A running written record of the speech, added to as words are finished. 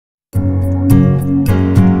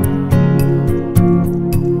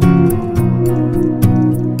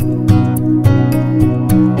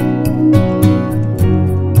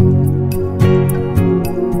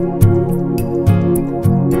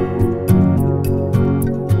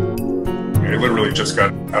actually just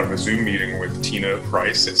got out of a Zoom meeting with Tina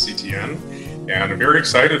Price at CTN, and I'm very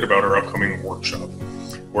excited about our upcoming workshop.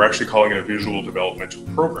 We're actually calling it a visual developmental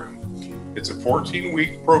program. It's a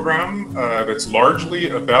 14-week program that's largely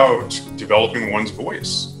about developing one's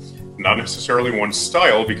voice. Not necessarily one's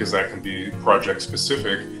style, because that can be project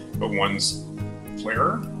specific, but one's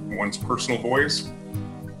flair, one's personal voice,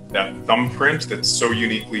 that thumbprint that's so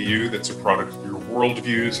uniquely you, that's a product of your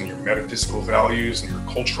worldviews and your metaphysical values and your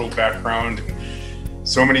cultural background, and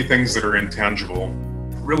so many things that are intangible.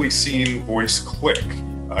 Really seeing voice click.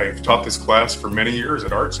 I've taught this class for many years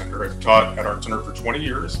at Art Center. I've taught at Art Center for 20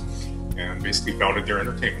 years and basically founded their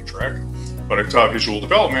entertainment track. But I've taught visual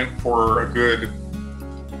development for a good,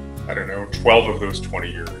 12 of those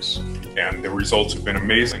 20 years. And the results have been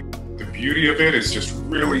amazing. The beauty of it is just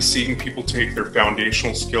really seeing people take their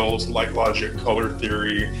foundational skills, light logic, color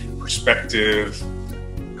theory, perspective,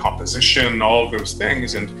 composition, all of those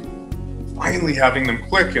things, and finally having them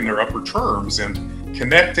click in their upper terms and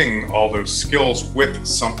connecting all those skills with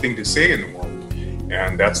something to say in the world.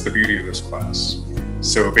 And that's the beauty of this class.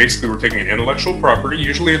 So basically we're taking an intellectual property,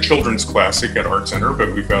 usually a children's classic at Art Center,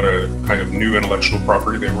 but we've got a kind of new intellectual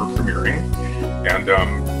property that we're premiering,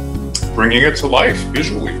 and bringing it to life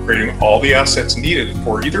visually, creating all the assets needed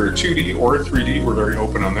for either a 2D or a 3D, we're very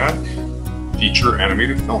open on that, feature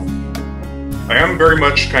animated film. I am very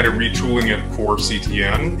much kind of retooling it for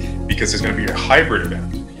CTN because it's going to be a hybrid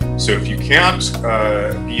event. So if you can't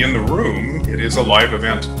be in the room, it is a live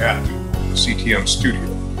event at the CTN Studio.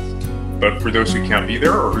 But for those who can't be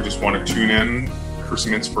there or who just want to tune in for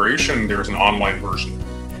some inspiration, there's an online version.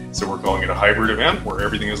 So we're calling it a hybrid event where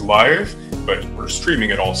everything is live, but we're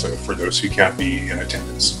streaming it also for those who can't be in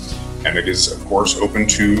attendance. And it is, of course, open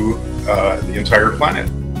to the entire planet.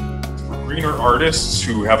 For greener artists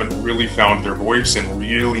who haven't really found their voice and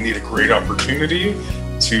really need a great opportunity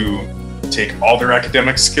to take all their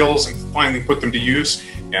academic skills and finally put them to use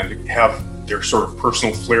and have their sort of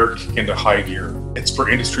personal flair kick into high gear. It's for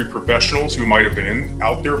industry professionals who might have been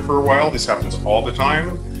out there for a while. This happens all the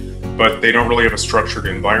time, but they don't really have a structured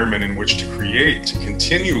environment in which to create, to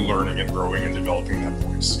continue learning and growing and developing that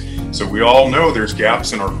voice. So we all know there's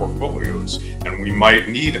gaps in our portfolios, and we might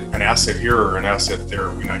need an asset here or an asset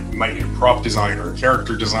there. We might need a prop design or a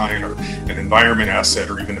character design or an environment asset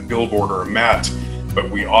or even a billboard or a mat, but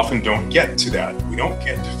we often don't get to that. We don't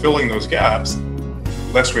get to filling those gaps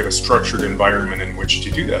unless we have a structured environment in which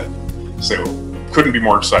to do that. So couldn't be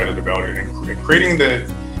more excited about it, and creating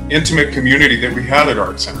the intimate community that we had at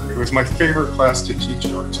Art Center. It was my favorite class to teach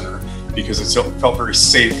at Art Center because it felt very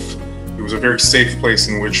safe. It was a very safe place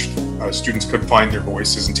in which students could find their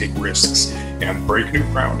voices and take risks and break new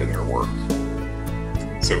ground in their work.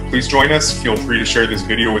 So please join us. Feel free to share this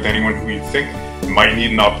video with anyone who you think might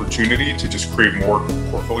need an opportunity to just create more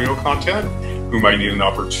portfolio content, who might need an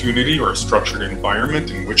opportunity or a structured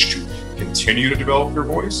environment in which to continue to develop their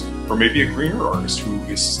voice, or maybe a greener artist who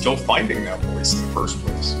is still finding that voice in the first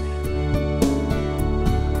place.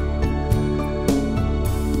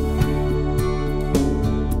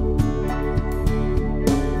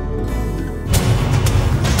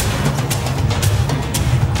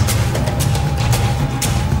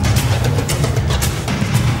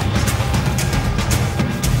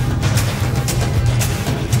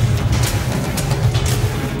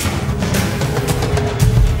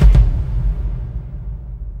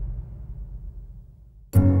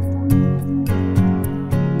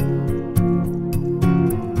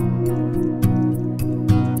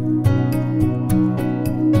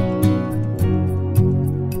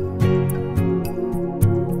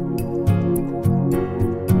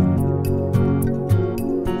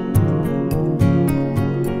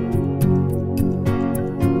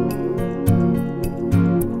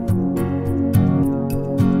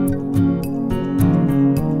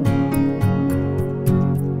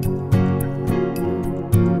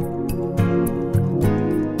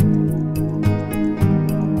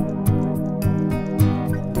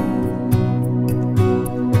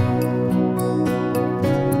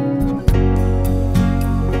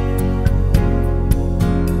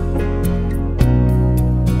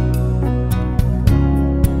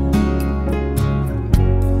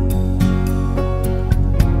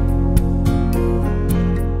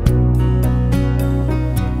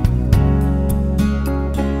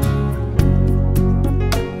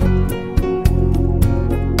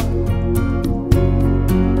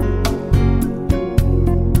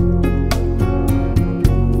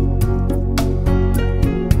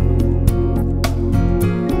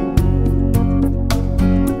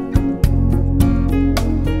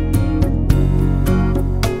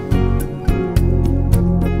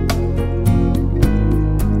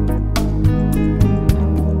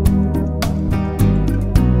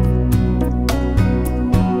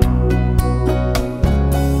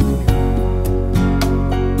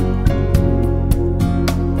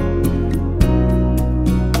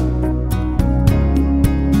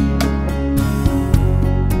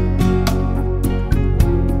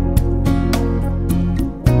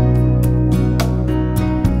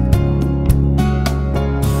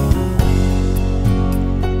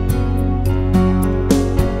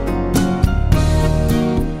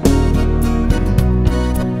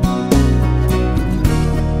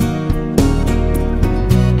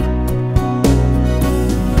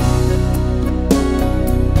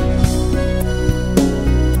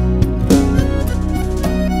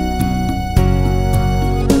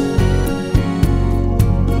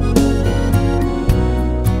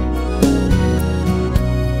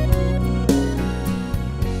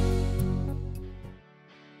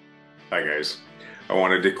 Hi guys. I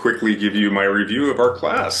wanted to quickly give you my review of our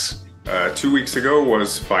class. 2 weeks ago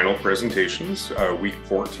was final presentations, week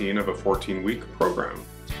 14 of a 14-week program,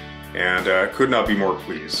 and could not be more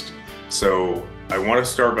pleased. So I want to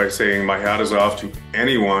start by saying my hat is off to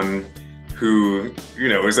anyone who,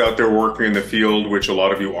 is out there working in the field, which a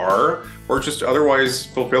lot of you are, or just otherwise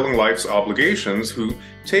fulfilling life's obligations, who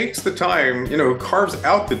takes the time, who carves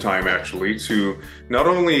out the time actually to not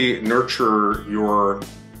only nurture your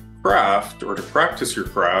craft or to practice your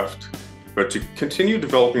craft, but to continue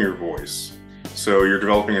developing your voice. So you're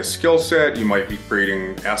developing a skill set, you might be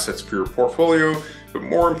creating assets for your portfolio, but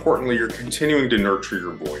more importantly, you're continuing to nurture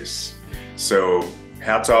your voice. So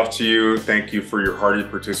hats off to you. Thank you for your hearty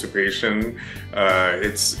participation.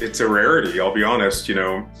 It's a rarity, I'll be honest.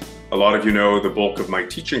 A lot of you know the bulk of my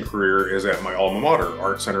teaching career is at my alma mater,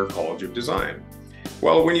 Art Center College of Design.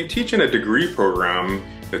 Well, when you teach in a degree program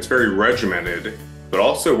that's very regimented, but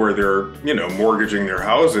also where they're, mortgaging their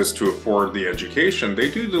houses to afford the education, they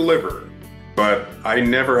do deliver. But I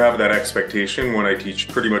never have that expectation when I teach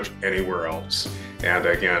pretty much anywhere else. And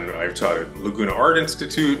again, I've taught at Laguna Art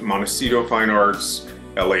Institute, Montecito Fine Arts,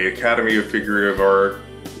 LA Academy of Figurative Art,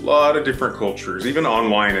 a lot of different cultures, even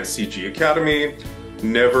online at CG Academy.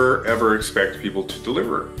 Never ever expect people to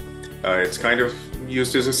deliver. It's kind of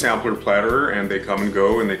used as a sampler platter, and they come and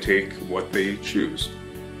go and they take what they choose.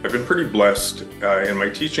 I've been pretty blessed in my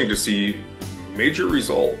teaching to see major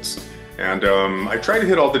results. And I try to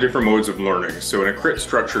hit all the different modes of learning. So in a crit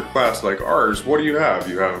structured class like ours, what do you have?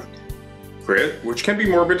 You have crit, which can be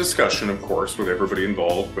more of a discussion, of course, with everybody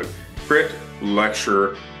involved, but crit,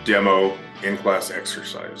 lecture, demo, in-class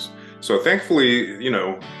exercise. So thankfully,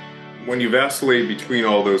 when you vacillate between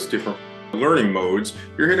all those different learning modes,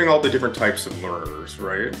 you're hitting all the different types of learners,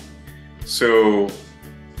 right? So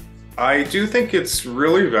I do think it's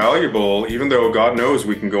really valuable, even though God knows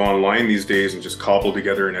we can go online these days and just cobble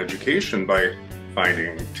together an education by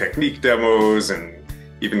finding technique demos and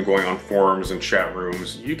even going on forums and chat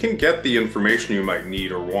rooms. You can get the information you might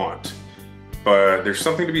need or want. But there's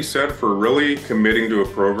something to be said for really committing to a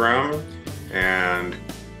program and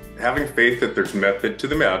having faith that there's method to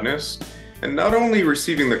the madness, and not only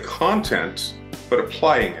receiving the content, but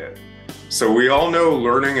applying it. So we all know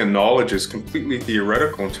learning and knowledge is completely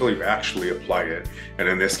theoretical until you've actually applied it. And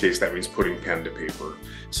in this case, that means putting pen to paper.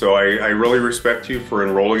 So I really respect you for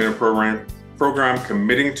enrolling in a program,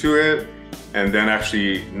 committing to it, and then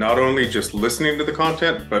actually not only just listening to the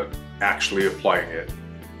content, but actually applying it.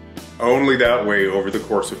 Only that way over the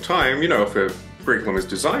course of time, if a curriculum is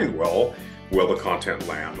designed well, will the content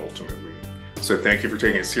land ultimately. So thank you for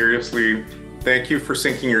taking it seriously. Thank you for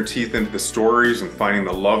sinking your teeth into the stories and finding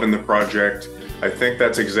the love in the project. I think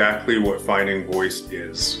that's exactly what finding voice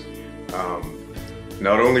is.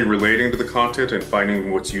 Not only relating to the content and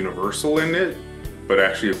finding what's universal in it, but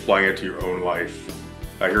actually applying it to your own life.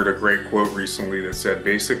 I heard a great quote recently that said,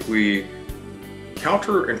 basically,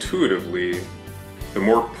 counterintuitively, the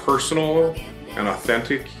more personal and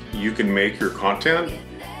authentic you can make your content,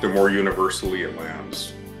 the more universally it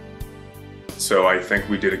lands. So I think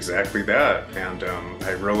we did exactly that, and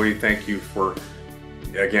I really thank you for,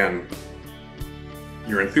 again,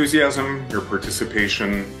 your enthusiasm, your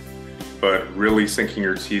participation, but really sinking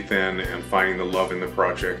your teeth in and finding the love in the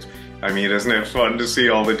project. I mean, isn't it fun to see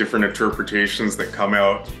all the different interpretations that come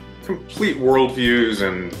out, complete worldviews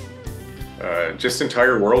and just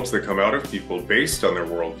entire worlds that come out of people based on their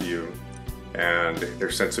worldview and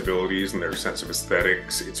their sensibilities and their sense of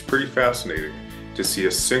aesthetics. It's pretty fascinating to see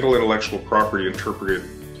a single intellectual property interpreted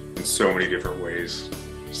in so many different ways.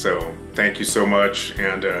 So thank you so much.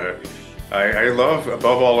 And I love,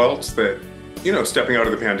 above all else, that, stepping out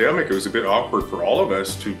of the pandemic, it was a bit awkward for all of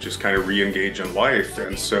us to just kind of re-engage in life.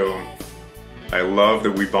 And so I love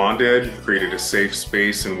that we bonded, created a safe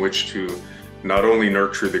space in which to not only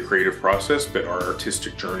nurture the creative process, but our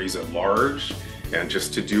artistic journeys at large, and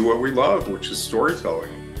just to do what we love, which is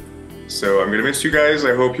storytelling. So I'm gonna miss you guys.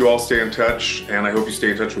 I hope you all stay in touch, and I hope you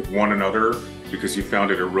stay in touch with one another, because you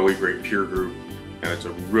found it a really great peer group, and it's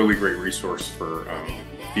a really great resource for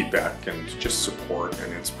feedback and just support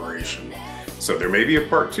and inspiration. So there may be a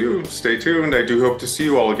part 2. Stay tuned. I do hope to see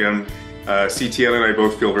you all again. CTN and I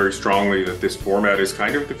both feel very strongly that this format is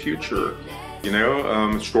kind of the future.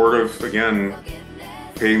 Short of, again,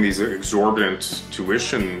 paying these exorbitant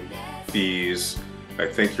tuition fees, I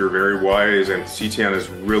think you're very wise, and CTN is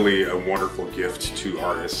really a wonderful gift to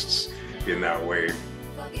artists in that way.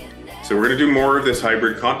 So we're going to do more of this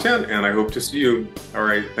hybrid content, and I hope to see you. All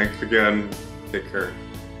right, thanks again. Take care.